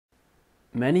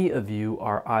Many of you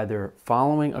are either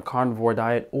following a carnivore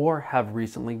diet or have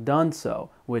recently done so,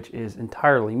 which is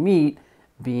entirely meat,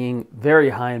 being very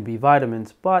high in B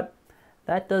vitamins, but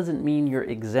that doesn't mean you're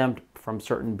exempt from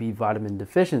certain B vitamin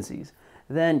deficiencies.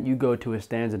 Then you go to a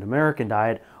standard American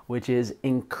diet, which is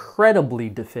incredibly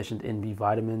deficient in B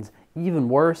vitamins, even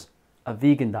worse, a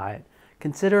vegan diet.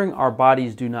 Considering our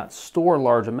bodies do not store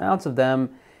large amounts of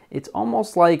them, it's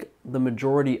almost like the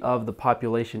majority of the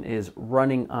population is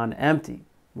running on empty,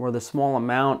 where the small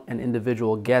amount an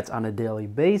individual gets on a daily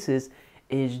basis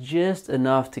is just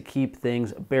enough to keep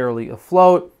things barely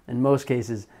afloat. In most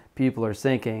cases, people are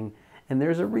sinking, and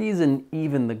there's a reason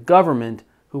even the government,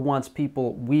 who wants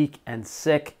people weak and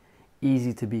sick,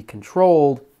 easy to be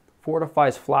controlled,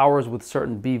 fortifies flours with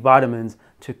certain B vitamins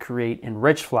to create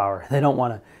enriched flour. They don't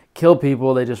want to kill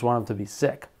people, they just want them to be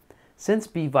sick. Since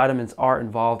B vitamins are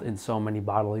involved in so many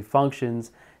bodily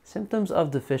functions, symptoms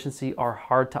of deficiency are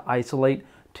hard to isolate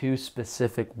to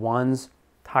specific ones.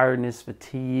 Tiredness,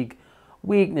 fatigue,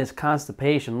 weakness,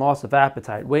 constipation, loss of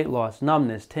appetite, weight loss,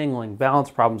 numbness, tingling,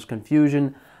 balance problems,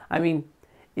 confusion. I mean,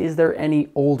 is there any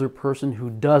older person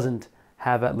who doesn't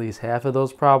have at least half of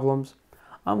those problems?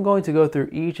 I'm going to go through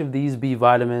each of these B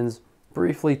vitamins,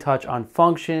 briefly touch on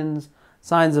functions,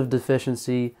 signs of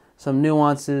deficiency, some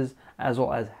nuances, as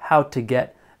well as how to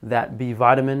get that B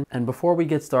vitamin. And before we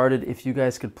get started, if you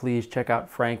guys could please check out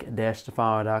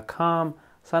frank-stefano.com,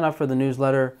 sign up for the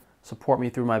newsletter, support me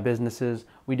through my businesses.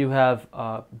 We do have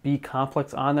B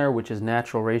complex on there, which is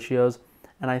natural ratios.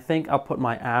 And I think I'll put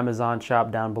my Amazon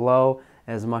shop down below.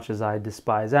 As much as I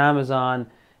despise Amazon,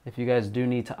 if you guys do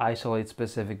need to isolate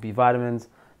specific B vitamins,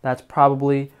 that's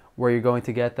probably where you're going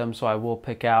to get them. So I will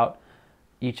pick out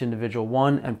each individual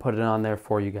one and put it on there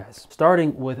for you guys.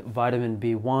 Starting with vitamin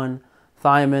B1,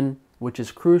 thiamine, which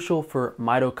is crucial for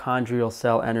mitochondrial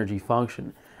cell energy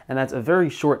function. And that's a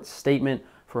very short statement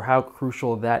for how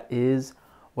crucial that is.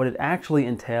 What it actually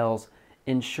entails,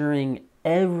 ensuring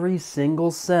every single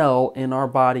cell in our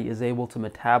body is able to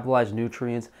metabolize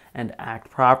nutrients and act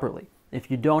properly. If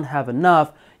you don't have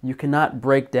enough, you cannot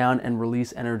break down and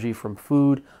release energy from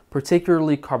food,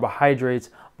 particularly carbohydrates,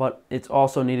 but it's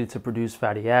also needed to produce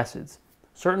fatty acids.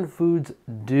 Certain foods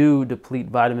do deplete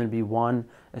vitamin B1,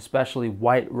 especially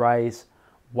white rice,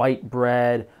 white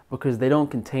bread, because they don't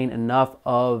contain enough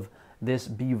of this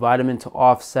B vitamin to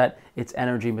offset its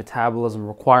energy metabolism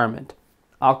requirement.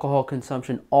 Alcohol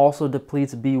consumption also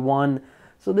depletes B1,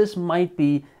 so this might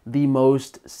be the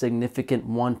most significant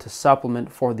one to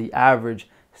supplement for the average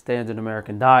standard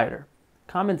American dieter.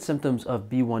 Common symptoms of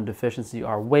B1 deficiency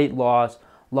are weight loss,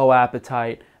 low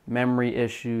appetite, memory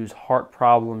issues, heart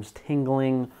problems,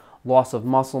 tingling, loss of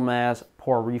muscle mass,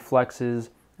 poor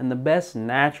reflexes, and the best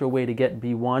natural way to get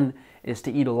B1 is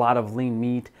to eat a lot of lean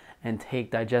meat and take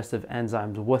digestive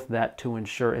enzymes with that to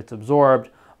ensure it's absorbed.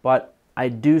 But I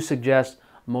do suggest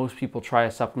most people try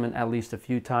a supplement at least a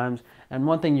few times. And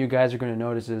one thing you guys are going to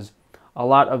notice is a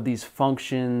lot of these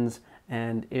functions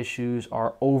and issues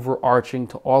are overarching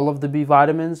to all of the B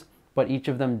vitamins, but each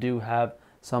of them do have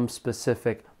some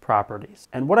specific properties.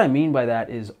 And what I mean by that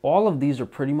is all of these are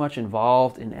pretty much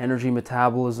involved in energy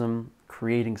metabolism,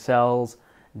 creating cells,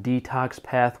 detox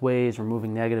pathways,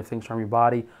 removing negative things from your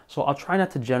body. So I'll try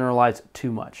not to generalize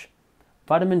too much.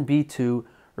 Vitamin B2,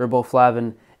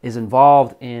 Riboflavin, is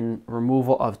involved in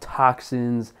removal of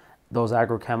toxins, those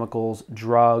agrochemicals,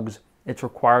 drugs. It's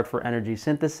required for energy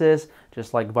synthesis,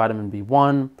 just like vitamin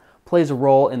B1, plays a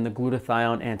role in the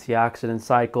glutathione antioxidant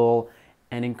cycle,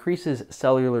 and increases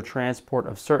cellular transport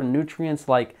of certain nutrients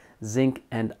like zinc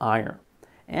and iron.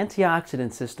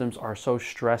 Antioxidant systems are so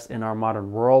stressed in our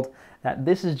modern world that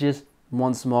this is just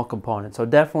one small component. So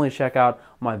definitely check out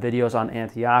my videos on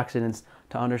antioxidants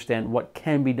to understand what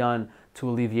can be done to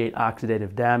alleviate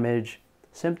oxidative damage.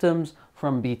 Symptoms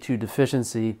from B2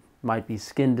 deficiency might be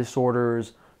skin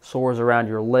disorders, sores around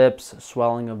your lips,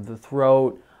 swelling of the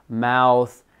throat,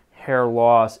 mouth, hair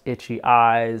loss, itchy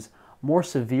eyes. More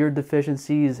severe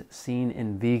deficiencies seen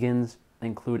in vegans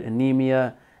include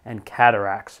anemia and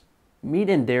cataracts. Meat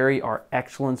and dairy are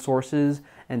excellent sources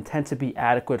and tend to be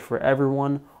adequate for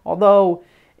everyone, although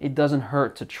it doesn't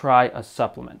hurt to try a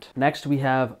supplement. Next, we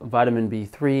have vitamin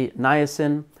B3,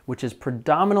 niacin, which is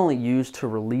predominantly used to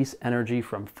release energy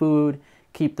from food,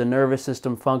 keep the nervous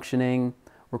system functioning,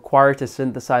 required to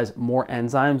synthesize more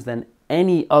enzymes than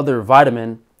any other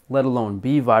vitamin, let alone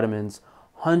B vitamins,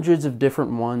 hundreds of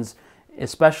different ones,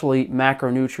 especially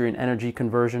macronutrient energy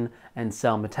conversion and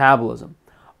cell metabolism.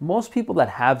 Most people that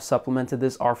have supplemented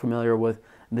this are familiar with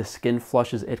the skin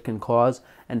flushes it can cause,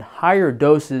 and higher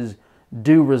doses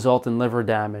do result in liver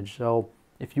damage. So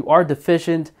if you are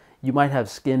deficient, you might have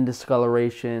skin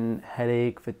discoloration,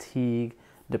 headache, fatigue,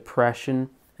 depression,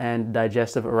 and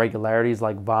digestive irregularities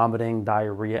like vomiting,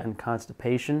 diarrhea, and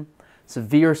constipation.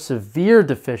 Severe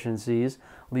deficiencies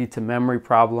lead to memory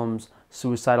problems,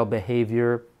 suicidal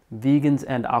behavior, vegans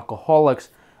and alcoholics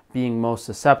being most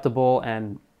susceptible,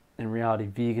 and in reality,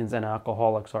 vegans and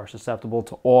alcoholics are susceptible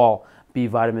to all B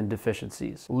vitamin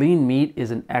deficiencies. Lean meat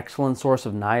is an excellent source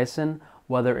of niacin,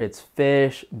 whether it's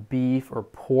fish, beef, or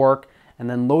pork, and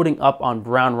then loading up on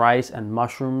brown rice and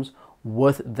mushrooms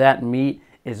with that meat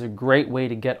is a great way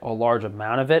to get a large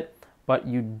amount of it, but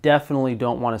you definitely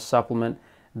don't want to supplement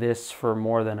this for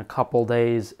more than a couple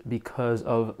days because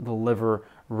of the liver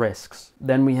risks.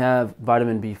 Then we have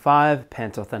vitamin B5,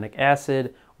 pantothenic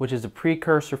acid, which is a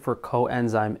precursor for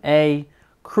coenzyme A,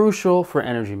 crucial for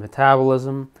energy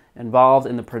metabolism, involved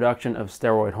in the production of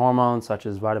steroid hormones such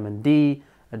as vitamin D,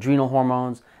 adrenal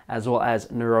hormones, as well as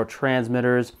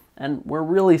neurotransmitters. And we're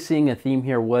really seeing a theme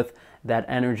here with that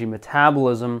energy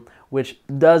metabolism, which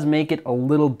does make it a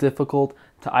little difficult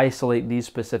to isolate these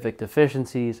specific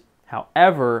deficiencies.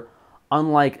 However,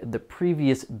 unlike the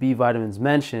previous B vitamins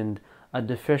mentioned, a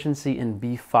deficiency in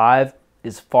B5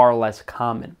 is far less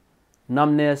common.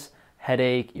 Numbness,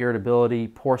 headache, irritability,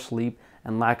 poor sleep,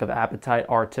 and lack of appetite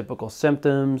are typical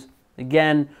symptoms.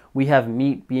 Again, we have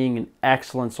meat being an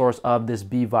excellent source of this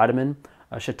B vitamin.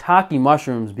 Shiitake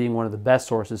mushrooms being one of the best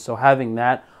sources, so having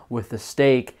that with the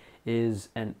steak is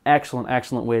an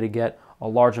excellent way to get a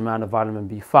large amount of vitamin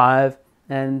B5.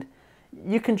 And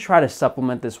you can try to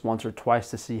supplement this once or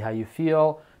twice to see how you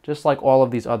feel, just like all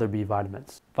of these other B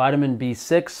vitamins. Vitamin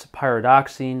B6,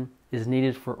 pyridoxine, is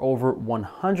needed for over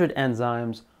 100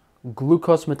 enzymes,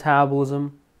 glucose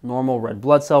metabolism, normal red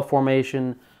blood cell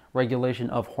formation, regulation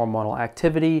of hormonal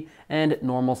activity, and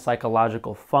normal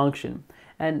psychological function.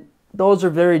 And those are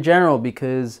very general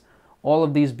because all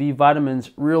of these B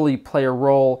vitamins really play a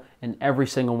role in every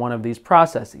single one of these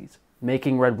processes,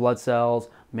 making red blood cells,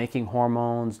 making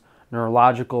hormones,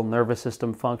 neurological nervous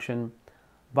system function.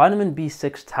 Vitamin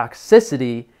B6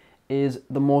 toxicity is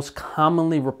the most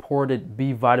commonly reported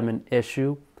B vitamin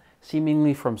issue,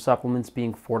 seemingly from supplements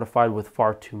being fortified with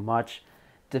far too much.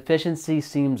 Deficiency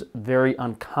seems very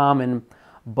uncommon,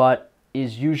 but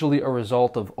is usually a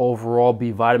result of overall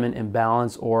B vitamin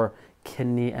imbalance or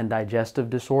kidney and digestive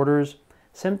disorders.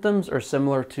 Symptoms are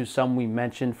similar to some we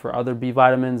mentioned for other B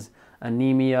vitamins: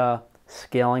 anemia,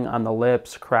 scaling on the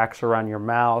lips, cracks around your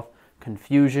mouth,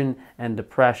 confusion, and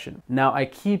depression. Now, I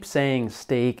keep saying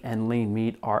steak and lean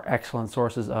meat are excellent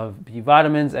sources of B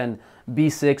vitamins, and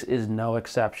B6 is no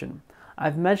exception.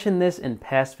 I've mentioned this in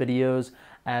past videos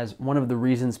as one of the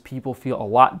reasons people feel a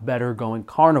lot better going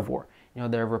carnivore. You know,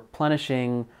 they're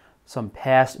replenishing some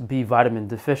past B vitamin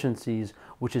deficiencies,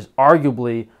 which is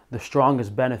arguably the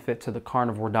strongest benefit to the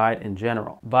carnivore diet in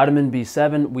general. Vitamin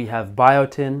B7, we have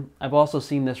biotin. I've also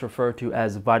seen this referred to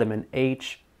as vitamin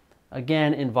H,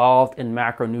 again involved in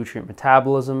macronutrient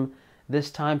metabolism,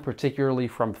 this time particularly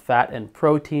from fat and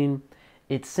protein.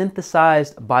 It's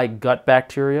synthesized by gut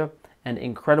bacteria and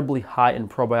incredibly high in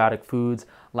probiotic foods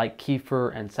like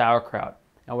kefir and sauerkraut.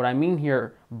 Now, what I mean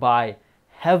here by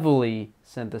heavily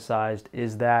synthesized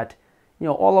is that, you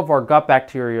know, all of our gut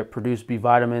bacteria produce B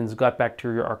vitamins. Gut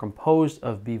bacteria are composed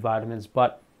of B vitamins,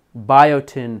 but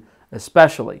biotin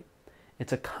especially.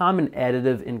 It's a common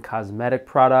additive in cosmetic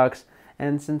products,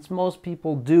 and since most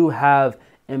people do have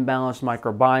imbalanced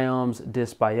microbiomes,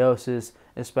 dysbiosis,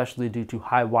 especially due to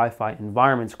high Wi-Fi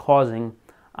environments causing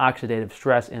oxidative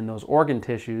stress in those organ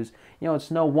tissues, you know,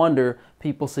 it's no wonder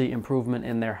people see improvement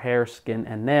in their hair, skin,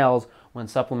 and nails when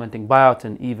supplementing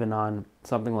biotin, even on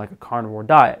something like a carnivore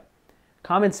diet.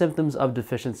 Common symptoms of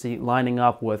deficiency lining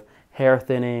up with hair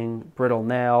thinning, brittle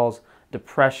nails,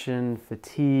 depression,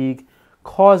 fatigue,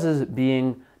 causes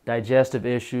being digestive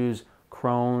issues,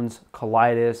 Crohn's,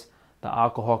 colitis, the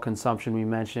alcohol consumption we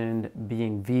mentioned,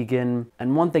 being vegan.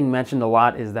 And one thing mentioned a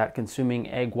lot is that consuming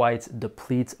egg whites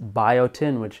depletes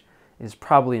biotin, which is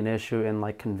probably an issue in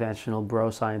like conventional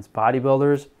bro science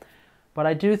bodybuilders. But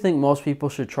I do think most people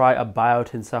should try a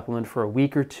biotin supplement for a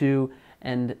week or two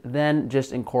and then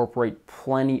just incorporate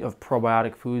plenty of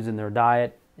probiotic foods in their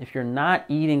diet. If you're not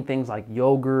eating things like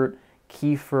yogurt,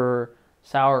 kefir,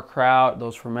 sauerkraut,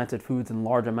 those fermented foods in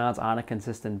large amounts on a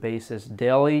consistent basis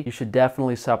daily, you should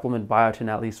definitely supplement biotin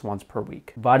at least once per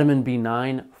week. Vitamin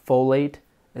B9, folate,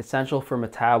 essential for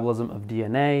metabolism of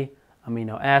DNA,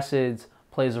 amino acids,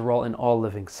 plays a role in all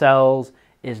living cells,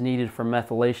 is needed for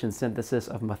methylation synthesis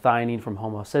of methionine from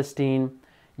homocysteine.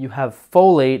 You have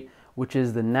folate, which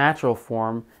is the natural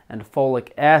form, and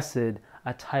folic acid,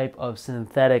 a type of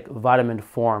synthetic vitamin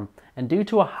form. And due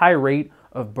to a high rate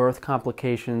of birth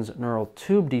complications, neural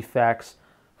tube defects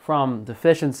from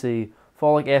deficiency,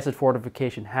 folic acid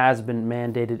fortification has been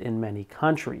mandated in many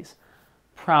countries.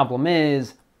 Problem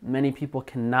is, many people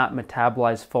cannot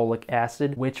metabolize folic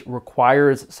acid, which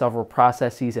requires several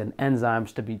processes and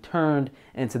enzymes to be turned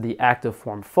into the active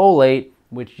form folate,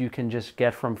 which you can just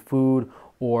get from food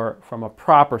or from a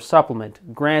proper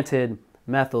supplement. Granted,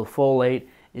 methylfolate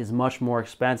is much more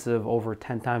expensive, over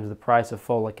 10 times the price of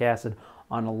folic acid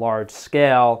on a large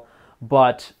scale,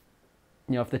 but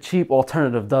if the cheap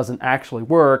alternative doesn't actually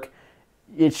work,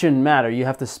 it shouldn't matter. You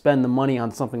have to spend the money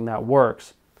on something that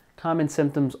works. Common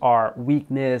symptoms are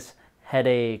weakness,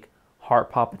 headache,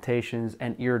 heart palpitations,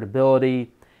 and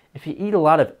irritability. If you eat a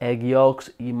lot of egg yolks,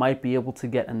 you might be able to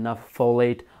get enough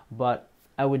folate, but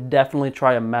I would definitely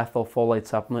try a methylfolate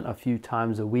supplement a few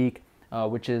times a week,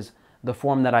 which is the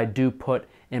form that I do put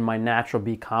in my Natural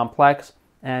B complex.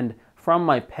 And from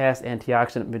my past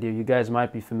antioxidant video, you guys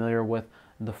might be familiar with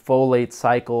the folate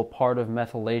cycle, part of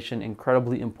methylation,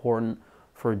 incredibly important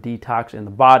for detox in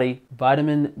the body.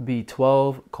 Vitamin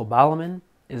B12 Cobalamin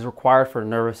is required for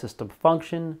nervous system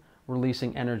function,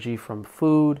 releasing energy from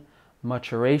food,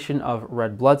 maturation of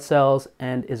red blood cells,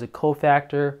 and is a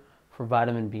cofactor for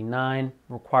vitamin B9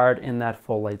 required in that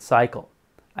folate cycle.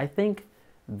 I think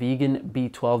vegan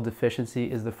B12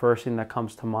 deficiency is the first thing that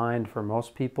comes to mind for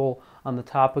most people on the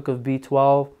topic of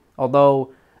B12.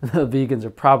 Although the vegans are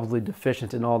probably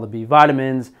deficient in all the B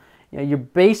vitamins, you're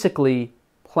basically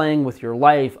playing with your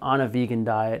life on a vegan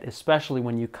diet, especially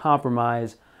when you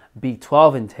compromise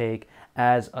B12 intake,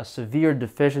 as a severe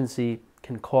deficiency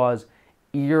can cause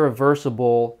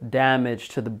irreversible damage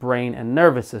to the brain and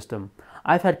nervous system.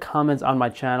 I've had comments on my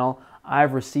channel,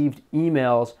 I've received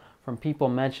emails from people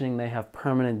mentioning they have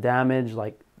permanent damage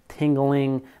like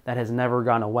tingling that has never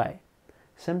gone away.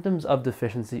 Symptoms of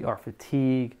deficiency are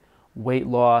fatigue, weight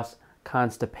loss,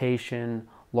 constipation,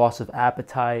 loss of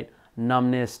appetite,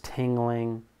 numbness,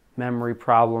 tingling, memory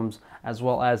problems, as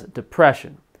well as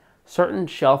depression. Certain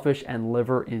shellfish and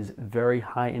liver is very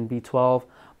high in B12,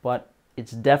 but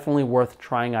it's definitely worth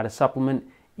trying out a supplement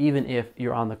even if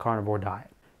you're on the carnivore diet.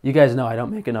 You guys know I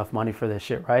don't make enough money for this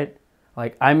shit, right?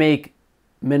 Like, I make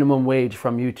minimum wage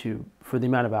from YouTube for the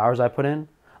amount of hours I put in.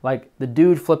 Like, the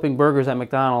dude flipping burgers at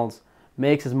McDonald's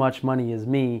makes as much money as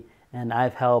me, and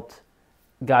I've helped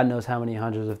God knows how many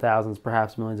hundreds of thousands,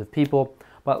 perhaps millions of people.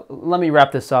 But let me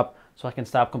wrap this up so I can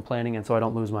stop complaining and so I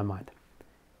don't lose my mind.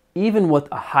 Even with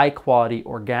a high-quality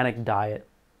organic diet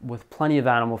with plenty of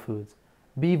animal foods,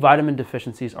 B vitamin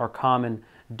deficiencies are common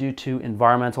due to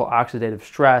environmental oxidative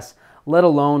stress, let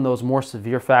alone those more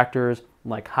severe factors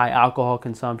like high alcohol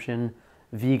consumption,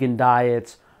 vegan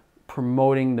diets,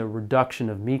 promoting the reduction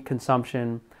of meat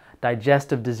consumption,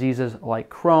 digestive diseases like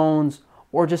Crohn's,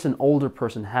 or just an older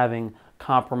person having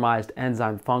compromised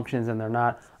enzyme functions and they're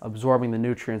not absorbing the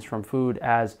nutrients from food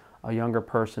as a younger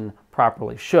person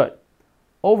properly should.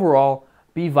 Overall,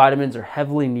 B vitamins are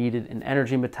heavily needed in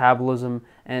energy metabolism,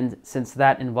 and since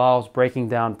that involves breaking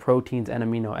down proteins and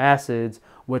amino acids,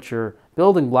 which are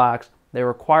building blocks, they're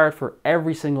required for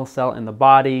every single cell in the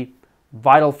body,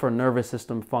 vital for nervous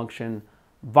system function,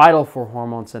 vital for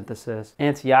hormone synthesis,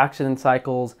 antioxidant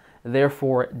cycles,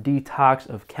 therefore detox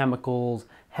of chemicals,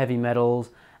 heavy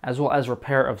metals, as well as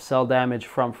repair of cell damage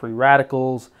from free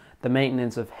radicals, the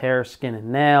maintenance of hair, skin,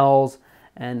 and nails.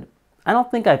 And I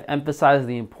don't think I've emphasized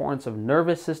the importance of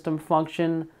nervous system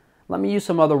function. Let me use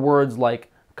some other words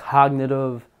like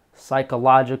cognitive,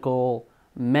 psychological,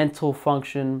 mental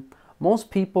function.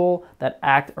 Most people that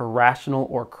act irrational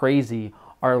or crazy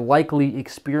are likely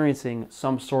experiencing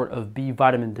some sort of B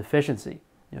vitamin deficiency.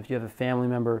 If you have a family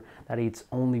member that eats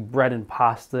only bread and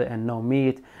pasta and no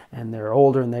meat, and they're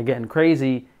older and they're getting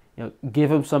crazy, give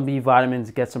them some B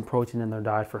vitamins, get some protein in their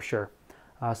diet for sure.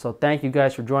 So thank you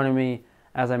guys for joining me.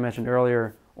 As I mentioned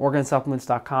earlier,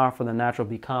 organsupplements.com for the Natural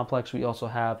B complex. We also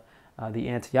have the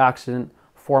antioxidant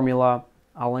formula.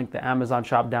 I'll link the Amazon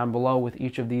shop down below with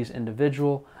each of these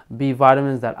individual B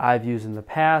vitamins that I've used in the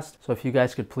past. So if you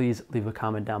guys could please leave a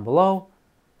comment down below,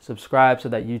 subscribe so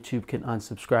that YouTube can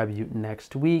unsubscribe you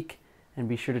next week, and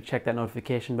be sure to check that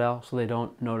notification bell so they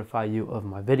don't notify you of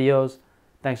my videos.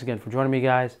 Thanks again for joining me,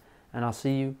 guys, and I'll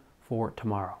see you for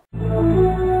tomorrow.